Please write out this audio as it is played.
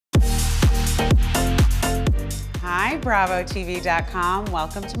Hi, BravoTV.com.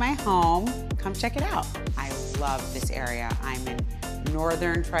 Welcome to my home. Come check it out. I love this area. I'm in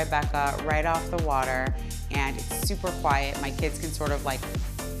northern Tribeca, right off the water, and it's super quiet. My kids can sort of like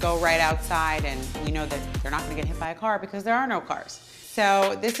go right outside, and we know that they're not gonna get hit by a car because there are no cars.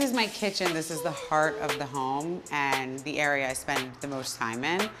 So this is my kitchen. This is the heart of the home and the area I spend the most time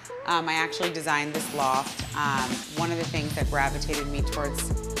in. I actually designed this loft. One of the things that gravitated me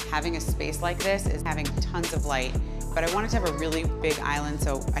towards having a space like this is having tons of light, but I wanted to have a really big island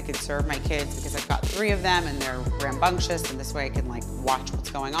so I could serve my kids because I've got 3 of them and they're rambunctious, and this way I can like watch what's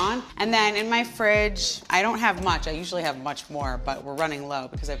going on. And then in my fridge, I don't have much. I usually have much more, but we're running low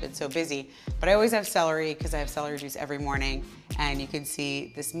because I've been so busy. But I always have celery because I have celery juice every morning. And you can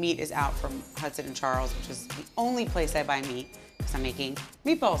see this meat is out from Hudson and Charles, which is the only place I buy meat because I'm making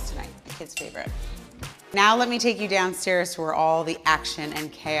meatballs tonight, my kid's favorite. Now let me take you downstairs to where all the action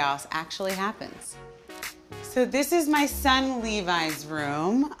and chaos actually happens. So this is my son Levi's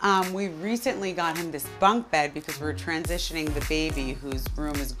room. We recently got him this bunk bed because we're transitioning the baby, whose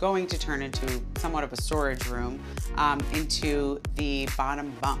room is going to turn into somewhat of a storage room, into the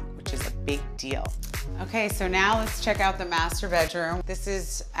bottom bunk, which is a big deal. Okay, so now let's check out the master bedroom. This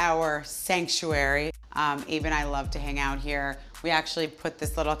is our sanctuary. Eve and I love to hang out here. We actually put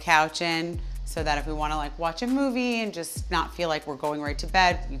this little couch in so that if we want to like watch a movie and just not feel like we're going right to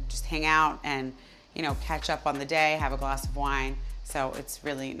bed, we just hang out and, you know, catch up on the day, have a glass of wine. So it's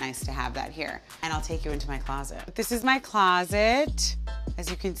really nice to have that here. And I'll take you into my closet. This is my closet. As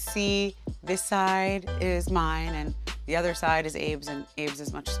you can see, this side is mine and the other side is Abe's, and Abe's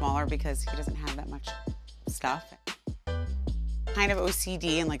is much smaller because he doesn't have that much stuff. Kind of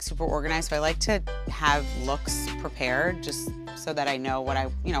OCD and like super organized, so I like to have looks prepared just so that I know what I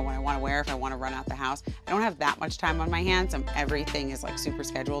want to wear if I want to run out the house. I don't have that much time on my hands, and everything is like super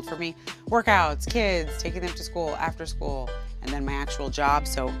scheduled for me. Workouts, kids, taking them to school, after school, and then my actual job.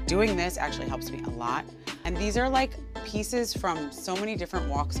 So doing this actually helps me a lot. And these are like pieces from so many different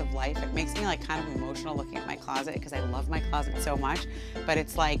walks of life. It makes me like kind of emotional looking at my closet because I love my closet so much. But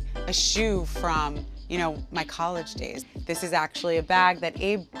it's like a shoe from, you know, my college days. This is actually a bag that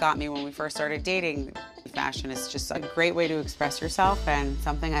Abe got me when we first started dating. Fashion is just a great way to express yourself and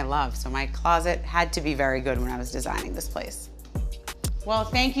something I love. So my closet had to be very good when I was designing this place. Well,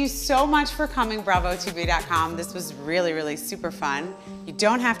 thank you so much for coming, BravoTV.com. This was really, really super fun. You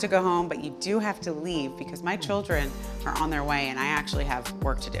don't have to go home, but you do have to leave because my children are on their way and I actually have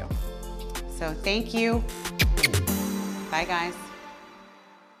work to do. So thank you. Bye, guys.